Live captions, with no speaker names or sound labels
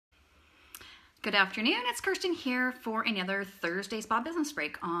Good afternoon, it's Kirsten here for another Thursday Spa Business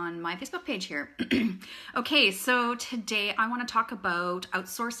Break on my Facebook page here. Okay, so today I want to talk about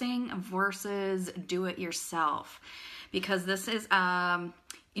outsourcing versus do-it-yourself, because this is,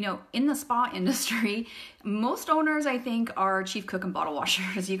 in the spa industry, most owners I think are chief cook and bottle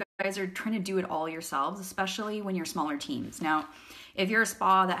washers. You guys are trying to do it all yourselves, especially when you're smaller teams. Now, if you're a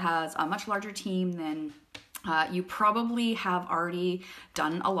spa that has a much larger team, then you probably have already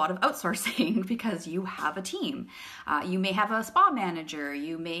done a lot of outsourcing because you have a team. You may have a spa manager,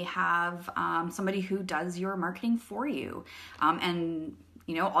 you may have somebody who does your marketing for you. And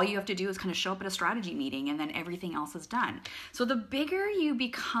all you have to do is kind of show up at a strategy meeting and then everything else is done. So the bigger you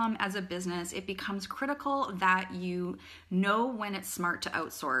become as a business, it becomes critical that you know when it's smart to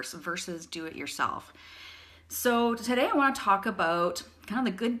outsource versus do it yourself. So today I want to talk about kind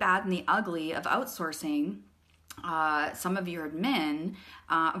of the good, bad, and the ugly of outsourcing some of your admin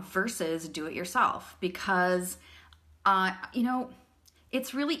versus do it yourself, because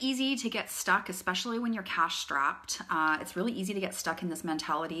it's really easy to get stuck, especially when you're cash strapped. It's really easy to get stuck in this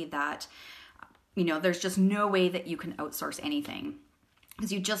mentality that there's just no way that you can outsource anything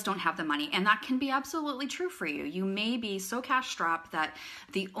because you just don't have the money. And that can be absolutely true for you. You may be so cash strapped that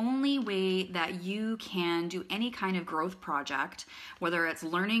the only way that you can do any kind of growth project, whether it's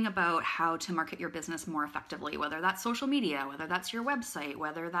learning about how to market your business more effectively, whether that's social media, whether that's your website,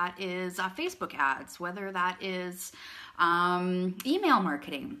 whether that is Facebook ads, whether that is email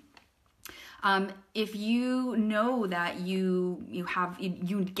marketing. If you know that you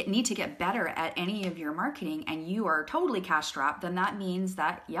need to get better at any of your marketing and you are totally cash strapped, then that means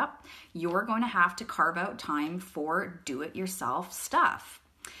that, you're going to have to carve out time for do-it-yourself stuff.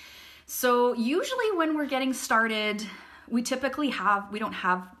 So usually when we're getting started, we typically we don't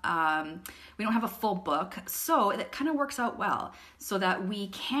have a full book, so it kind of works out well so that we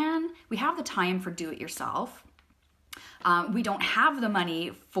have the time for do-it-yourself. We don't have the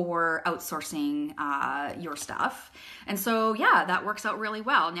money for outsourcing your stuff. And so, that works out really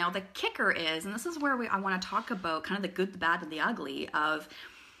well. Now, the kicker is, and this is where I want to talk about kind of the good, the bad, and the ugly of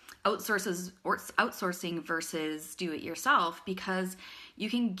outsourcing versus do-it-yourself, because you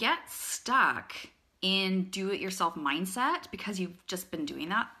can get stuck in do-it-yourself mindset because you've just been doing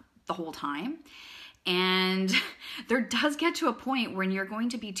that the whole time. And there does get to a point when you're going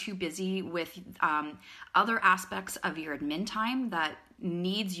to be too busy with other aspects of your admin time that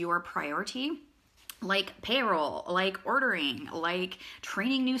needs your priority, like payroll, like ordering, like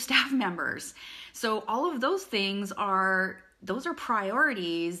training new staff members. So all of those things are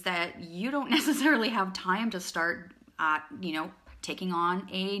priorities that you don't necessarily have time to start, taking on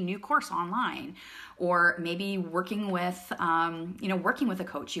a new course online, or maybe working with a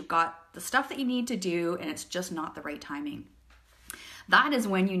coach. You've got the stuff that you need to do and it's just not the right timing. That is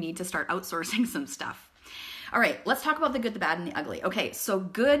when you need to start outsourcing some stuff. All right, let's talk about the good, the bad, and the ugly. Okay, so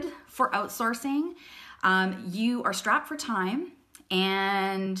good for outsourcing. You are strapped for time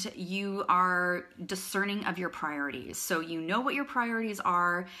and you are discerning of your priorities. So you know what your priorities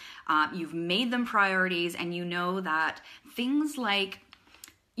are, you've made them priorities, and you know that things like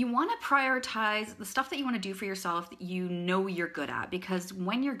you want to prioritize the stuff that you want to do for yourself that you're good at, because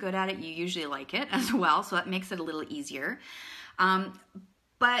when you're good at it, you usually like it as well. So that makes it a little easier.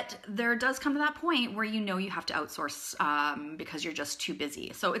 But there does come to that point where you have to outsource because you're just too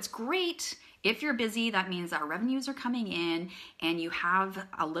busy. So it's great if you're busy. That means that revenues are coming in and you have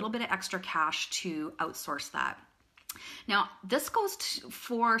a little bit of extra cash to outsource that. Now, this goes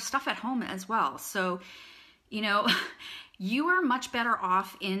for stuff at home as well. So, you are much better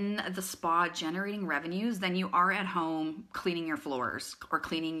off in the spa generating revenues than you are at home cleaning your floors or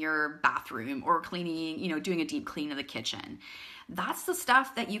cleaning your bathroom or cleaning, doing a deep clean of the kitchen. That's the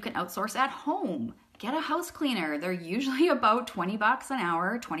stuff that you can outsource at home. Get a house cleaner. They're usually about $20 an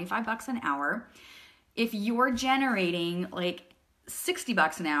hour, $25 an hour. If you're generating like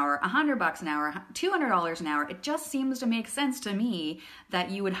 $60 an hour, $100 an hour, $200 an hour, it just seems to make sense to me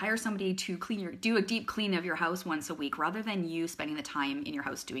that you would hire somebody to do a deep clean of your house once a week rather than you spending the time in your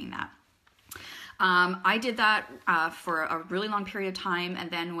house doing that. I did that for a really long period of time, and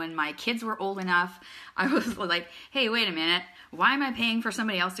then when my kids were old enough, I was like, hey, wait a minute, why am I paying for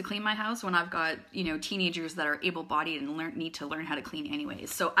somebody else to clean my house when I've got, teenagers that are able-bodied and need to learn how to clean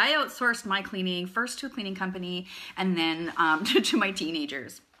anyways? So I outsourced my cleaning first to a cleaning company and then to my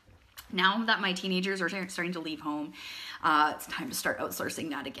teenagers. Now that my teenagers are starting to leave home, it's time to start outsourcing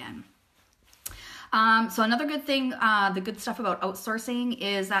that again. So another good thing, the good stuff about outsourcing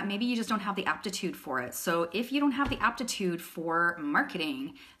is that maybe you just don't have the aptitude for it. So if you don't have the aptitude for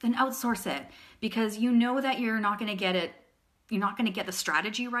marketing, then outsource it, because you know that you're not going to get it going to get the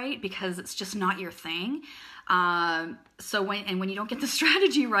strategy right because it's just not your thing. So when you don't get the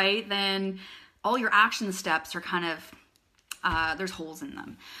strategy right, then all your action steps are kind of, there's holes in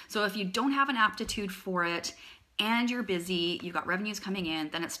them. So if you don't have an aptitude for it and you're busy, you've got revenues coming in,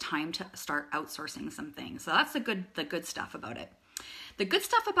 then it's time to start outsourcing some things. So that's the good stuff about it. The good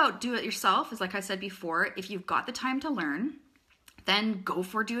stuff about do it yourself is, like I said before, if you've got the time to learn, then go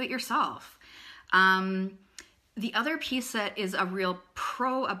for do it yourself. The other piece that is a real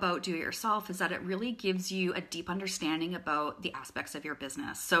pro about do it yourself is that it really gives you a deep understanding about the aspects of your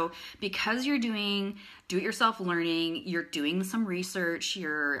business. So because you're doing do it yourself learning, you're doing some research,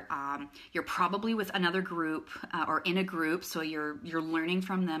 you're probably with another group or in a group, so you're learning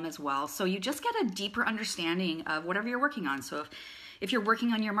from them as well. So you just get a deeper understanding of whatever you're working on. So if you're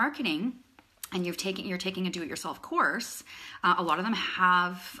working on your marketing, and you're taking a do-it-yourself course, a lot of them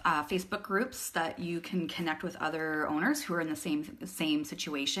have Facebook groups that you can connect with other owners who are in the same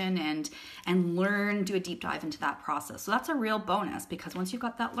situation and learn, do a deep dive into that process. So that's a real bonus because once you've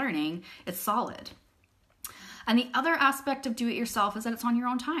got that learning, it's solid. And the other aspect of do-it-yourself is that it's on your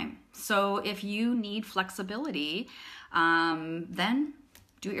own time. So if you need flexibility, then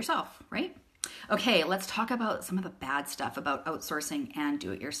do it yourself, right? Okay, let's talk about some of the bad stuff about outsourcing and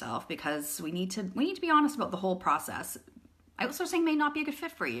do-it-yourself because we need to be honest about the whole process. Outsourcing may not be a good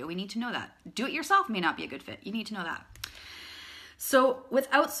fit for you. We need to know that. Do-it-yourself may not be a good fit. You need to know that. So with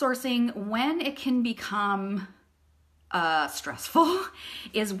outsourcing, when it can become stressful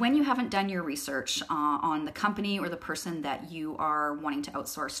is when you haven't done your research on the company or the person that you are wanting to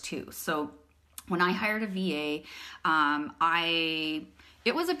outsource to. So when I hired a VA,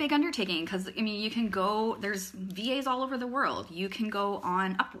 it was a big undertaking because, I mean, you can go, there's VAs all over the world. You can go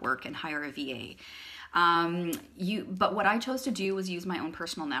on Upwork and hire a VA. But what I chose to do was use my own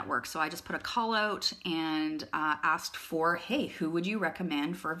personal network. So I just put a call out and asked for, hey, who would you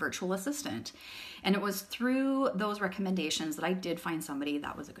recommend for a virtual assistant? And it was through those recommendations that I did find somebody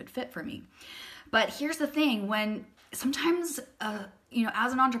that was a good fit for me. But here's the thing, when sometimes,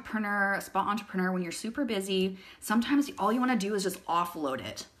 as an entrepreneur, a spa entrepreneur, when you're super busy, sometimes all you want to do is just offload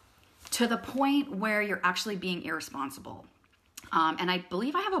it to the point where you're actually being irresponsible. And I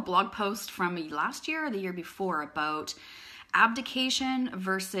believe I have a blog post from last year or the year before about abdication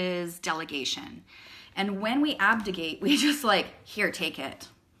versus delegation. And when we abdicate, we just here, take it.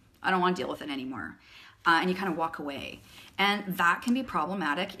 I don't want to deal with it anymore. And you kind of walk away. And that can be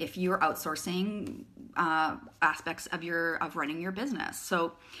problematic if you're outsourcing aspects of running your business.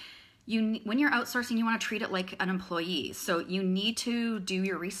 So when you're outsourcing, you want to treat it like an employee. So you need to do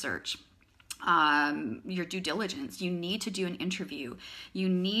your research, your due diligence. You need to do an interview. You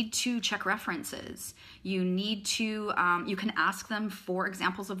need to check references. You need to, you can ask them for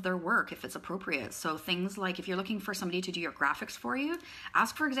examples of their work if it's appropriate. So things like if you're looking for somebody to do your graphics for you,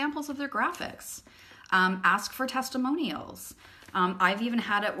 ask for examples of their graphics. Ask for testimonials. I've even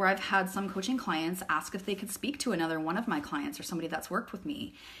had it where I've had some coaching clients ask if they could speak to another one of my clients or somebody that's worked with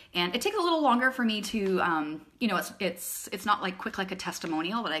me. And it takes a little longer for me to, it's not quick like a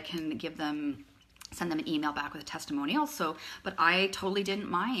testimonial that I can send them an email back with a testimonial. But I totally didn't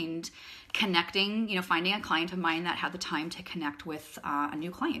mind connecting, finding a client of mine that had the time to connect with a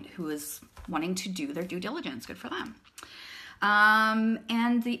new client who was wanting to do their due diligence. Good for them.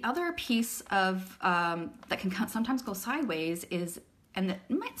 And the other piece of that can sometimes go sideways is, and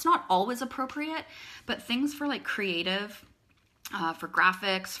it's not always appropriate, but things for creative, for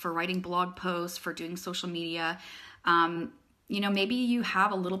graphics, for writing blog posts, for doing social media, maybe you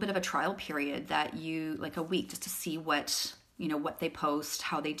have a little bit of a trial period that you a week just to see what they post,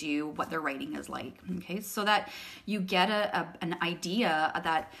 how they do, what their writing is like. Okay. So that you get an idea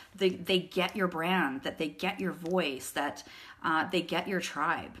that they get your brand, that they get your voice, that they get your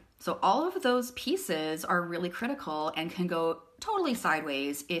tribe. So all of those pieces are really critical and can go totally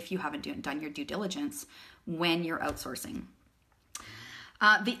sideways if you haven't done your due diligence when you're outsourcing.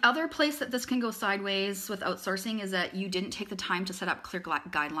 The other place that this can go sideways with outsourcing is that you didn't take the time to set up clear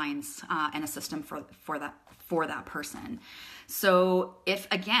guidelines and a system for that person. So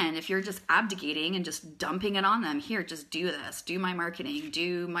if you're just abdicating and just dumping it on them, here, just do this, do my marketing,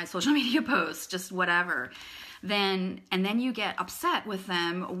 do my social media posts, just whatever, then you get upset with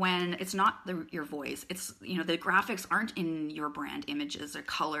them when it's not your voice. It's, the graphics aren't in your brand images or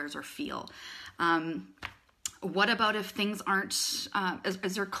colors or feel. What about if things aren't,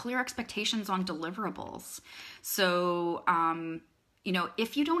 is there clear expectations on deliverables? So,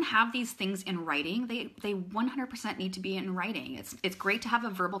 if you don't have these things in writing, they 100% need to be in writing. It's great to have a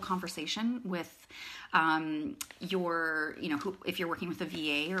verbal conversation with if you're working with a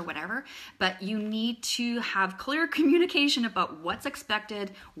VA or whatever, but you need to have clear communication about what's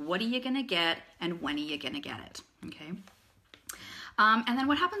expected, what are you going to get, and when are you going to get it, okay? And then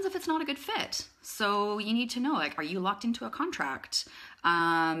what happens if it's not a good fit? So you need to know, like, are you locked into a contract?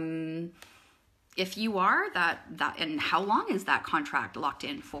 If you are, and how long is that contract locked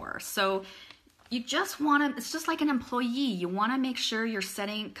in for? So you just want to, it's just like an employee. You want to make sure you're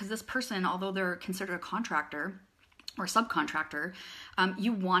setting, because this person, although they're considered a contractor or subcontractor,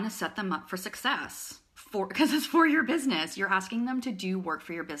 you want to set them up for success because it's for your business. You're asking them to do work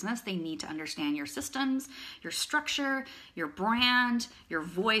for your business. They need to understand your systems, your structure, your brand, your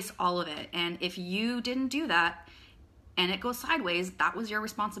voice, all of it. And if you didn't do that and it goes sideways, that was your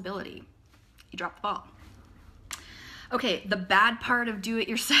responsibility. You dropped the ball. Okay, the bad part of do it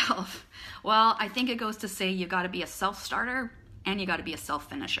yourself. Well, I think it goes to say you got to be a self-starter and you got to be a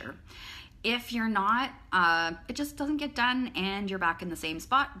self-finisher. If you're not, it just doesn't get done and you're back in the same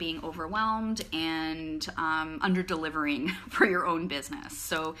spot, being overwhelmed and under-delivering for your own business.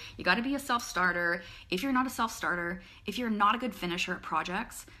 So you got to be a self-starter. If you're not a self-starter, if you're not a good finisher at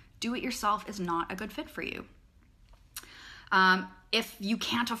projects, do it yourself is not a good fit for you. If you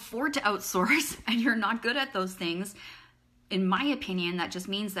can't afford to outsource and you're not good at those things, in my opinion, that just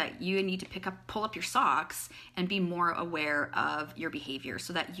means that you need to pull up your socks and be more aware of your behavior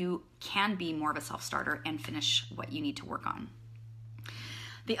so that you can be more of a self-starter and finish what you need to work on.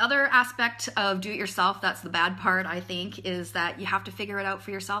 The other aspect of do-it-yourself, that's the bad part, I think, is that you have to figure it out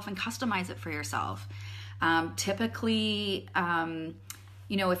for yourself and customize it for yourself. Typically,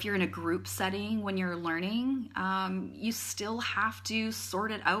 if you're in a group setting when you're learning, you still have to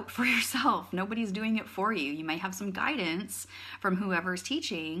sort it out for yourself. Nobody's doing it for you. You might have some guidance from whoever's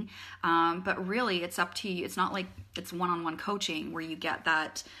teaching, but really it's up to you. It's not like it's one-on-one coaching where you get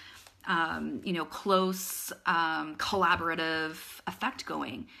that, close, collaborative effect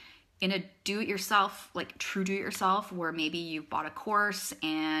going. In a do-it-yourself, like true do-it-yourself, where maybe you've bought a course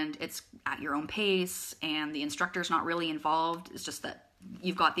and it's at your own pace and the instructor's not really involved, it's just that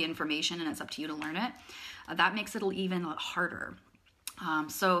you've got the information and it's up to you to learn it, that makes it even harder.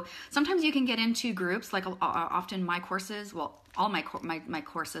 So sometimes you can get into groups, like often my courses, well, all my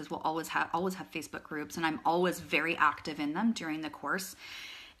courses will always have Facebook groups, and I'm always very active in them during the course.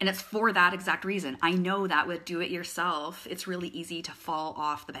 And it's for that exact reason. I know that with do it yourself, it's really easy to fall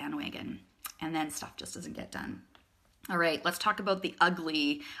off the bandwagon and then stuff just doesn't get done. All right, let's talk about the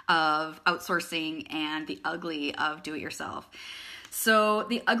ugly of outsourcing and the ugly of do it yourself. So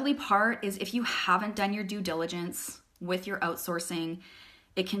the ugly part is if you haven't done your due diligence with your outsourcing,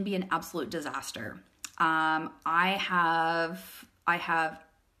 it can be an absolute disaster. I have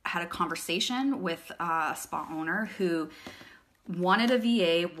had a conversation with a spa owner who wanted a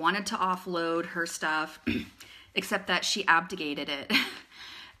VA, wanted to offload her stuff, except that she abdicated it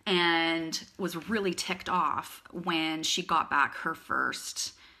and was really ticked off when she got back her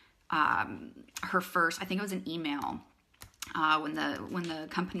first, I think it was an email. When the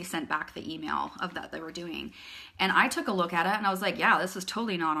company sent back the email of that they were doing. And I took a look at it and I was like, yeah, this is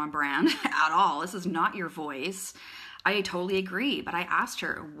totally not on brand at all. This is not your voice. I totally agree. But I asked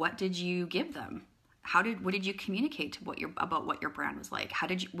her, what did you give them? What did you communicate to about what your brand was like?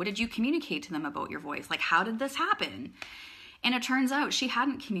 What did you communicate to them about your voice? Like, how did this happen? And it turns out she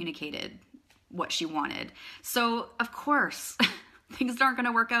hadn't communicated what she wanted. So of course, things aren't going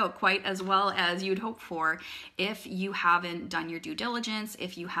to work out quite as well as you'd hope for if you haven't done your due diligence,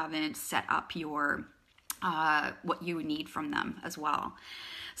 if you haven't set up your what you need from them as well.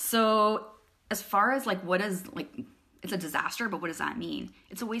 So as far as it's a disaster, but what does that mean?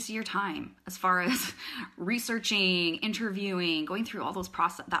 It's a waste of your time as far as researching, interviewing, going through all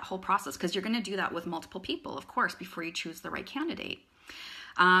that whole process, because you're going to do that with multiple people, of course, before you choose the right candidate.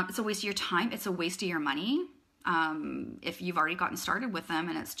 It's a waste of your time. It's a waste of your money. If you've already gotten started with them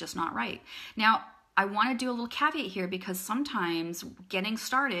and it's just not right. Now, I want to do a little caveat here because sometimes getting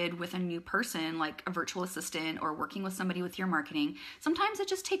started with a new person, like a virtual assistant or working with somebody with your marketing, sometimes it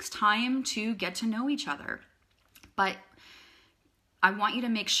just takes time to get to know each other. But I want you to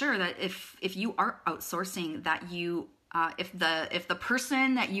make sure that if you are outsourcing, that you, if the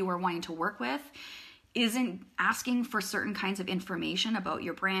person that you are wanting to work with isn't asking for certain kinds of information about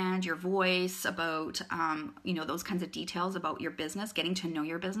your brand, your voice, about, those kinds of details about your business, getting to know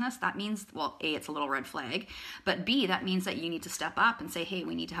your business, that means, well, A, it's a little red flag, but B, that means that you need to step up and say, hey,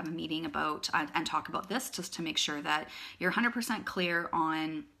 we need to have a meeting about, and talk about this just to make sure that you're 100% clear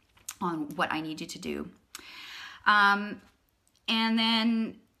on what I need you to do. And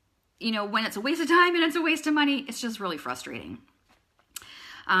then, when it's a waste of time and it's a waste of money, it's just really frustrating.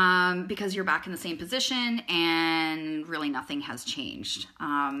 Because you're back in the same position and really nothing has changed.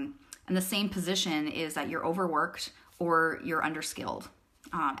 And the same position is that you're overworked or you're underskilled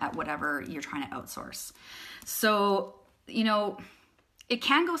at whatever you're trying to outsource. So, it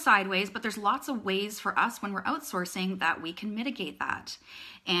can go sideways, but there's lots of ways for us when we're outsourcing that we can mitigate that.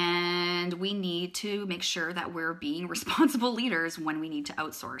 And we need to make sure that we're being responsible leaders when we need to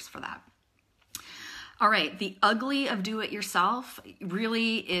outsource for that. All right, the ugly of do-it-yourself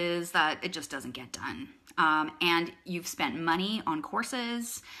really is that it just doesn't get done. And you've spent money on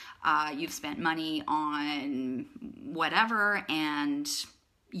courses, you've spent money on whatever, and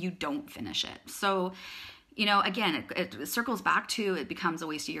you don't finish it. So, again, it circles back to it becomes a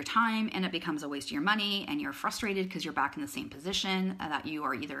waste of your time and it becomes a waste of your money, and you're frustrated because you're back in the same position that you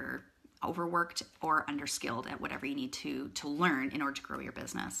are either overworked or underskilled at whatever you need to learn in order to grow your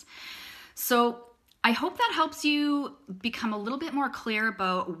business. So I hope that helps you become a little bit more clear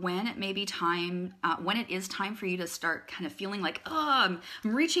about when it may be time, when it is time for you to start kind of feeling like, I'm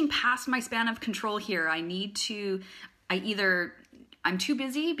reaching past my span of control here. I'm too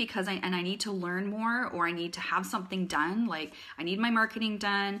busy because I need to learn more, or I need to have something done. Like I need my marketing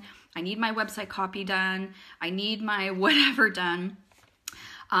done. I need my website copy done. I need my whatever done.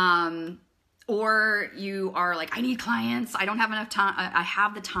 Or you are like, I need clients. I don't have enough time. I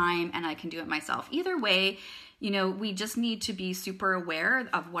have the time and I can do it myself. Either way, we just need to be super aware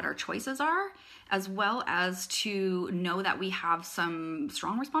of what our choices are, as well as to know that we have some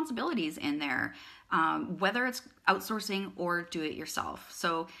strong responsibilities in there, whether it's outsourcing or do it yourself.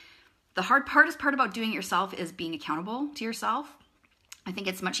 So the hardest part about doing it yourself is being accountable to yourself. I think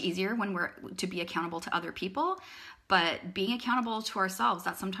it's much easier when we're to be accountable to other people, but being accountable to ourselves,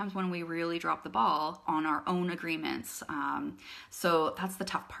 that's sometimes when we really drop the ball on our own agreements. So that's the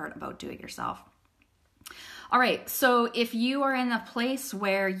tough part about do it yourself. All right, so if you are in a place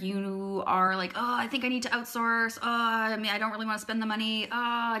where you are like, I think I need to outsource. I don't really want to spend the money.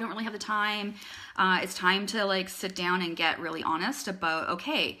 I don't really have the time. It's time to sit down and get really honest about,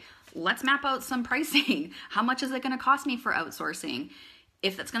 okay, let's map out some pricing. How much is it going to cost me for outsourcing?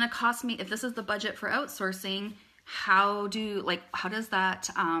 If it's going to cost me, if this is the budget for outsourcing, how does that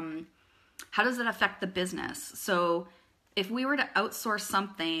affect the business? So if we were to outsource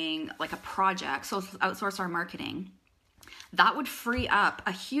something like a project, so outsource our marketing, that would free up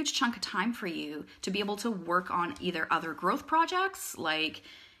a huge chunk of time for you to be able to work on either other growth projects like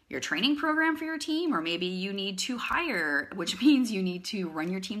your training program for your team, or maybe you need to hire, which means you need to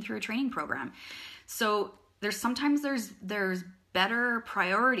run your team through a training program. So there's better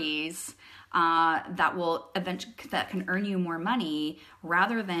priorities that can earn you more money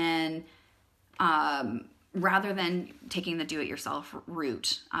rather than taking the do-it-yourself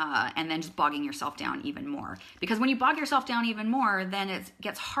route and then just bogging yourself down even more. Because when you bog yourself down even more, then it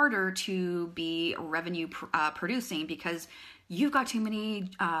gets harder to be revenue producing because you've got too many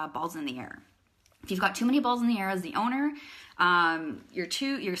balls in the air. If you've got too many balls in the air as the owner, you're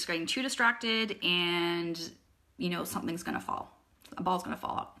getting too distracted, and something's going to fall. A ball's going to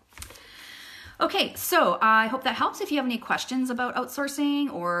fall out. Okay, so I hope that helps. If you have any questions about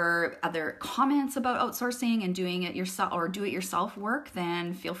outsourcing or other comments about outsourcing and doing it yourself or do it yourself work,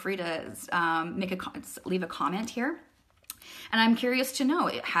 then feel free to leave a comment here. And I'm curious to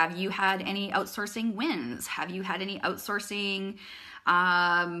know, have you had any outsourcing wins? Have you had any outsourcing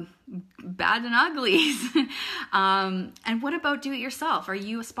bad and uglies? And what about do it yourself? Are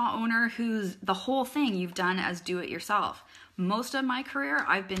you a spa owner who's the whole thing you've done as do it yourself? Most of my career,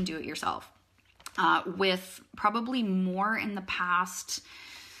 I've been do it yourself. With probably more in the past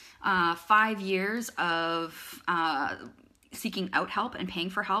 5 years of seeking out help and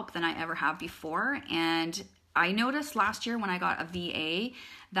paying for help than I ever have before. And I noticed last year when I got a VA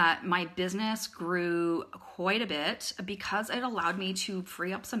that my business grew quite a bit because it allowed me to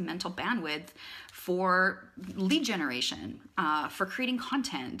free up some mental bandwidth for lead generation, for creating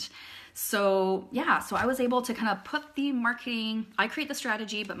content. So I was able to kind of put the marketing, I create the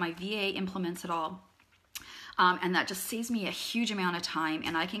strategy, but my VA implements it all. And that just saves me a huge amount of time,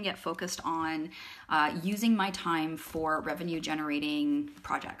 and I can get focused on using my time for revenue generating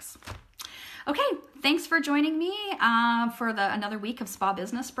projects. Okay, thanks for joining me for another week of Spa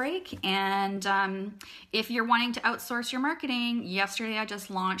Business Break. And if you're wanting to outsource your marketing, yesterday I just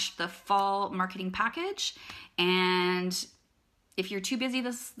launched the fall marketing package. And if you're too busy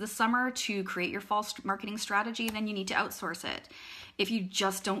this summer to create your fall marketing strategy, then you need to outsource it. If you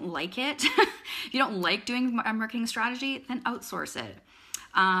just don't like it, if you don't like doing a marketing strategy, then outsource it.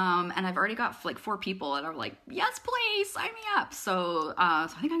 And I've already got like 4 people that are like, yes, please sign me up. So I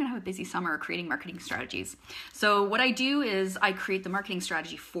think I'm gonna have a busy summer creating marketing strategies. So what I do is I create the marketing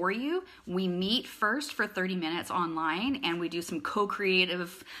strategy for you. We meet first for 30 minutes online and we do some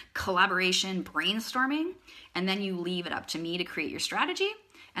co-creative collaboration brainstorming. And then you leave it up to me to create your strategy.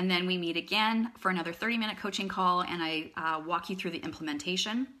 And then we meet again for another 30-minute coaching call and I walk you through the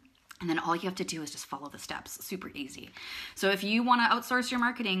implementation. And then all you have to do is just follow the steps. Super easy. So if you want to outsource your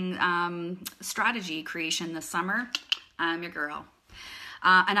marketing strategy creation this summer, I'm your girl.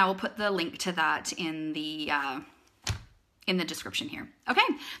 And I will put the link to that in the description here. Okay,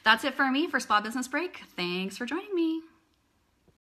 that's it for me for Spa Business Break. Thanks for joining me.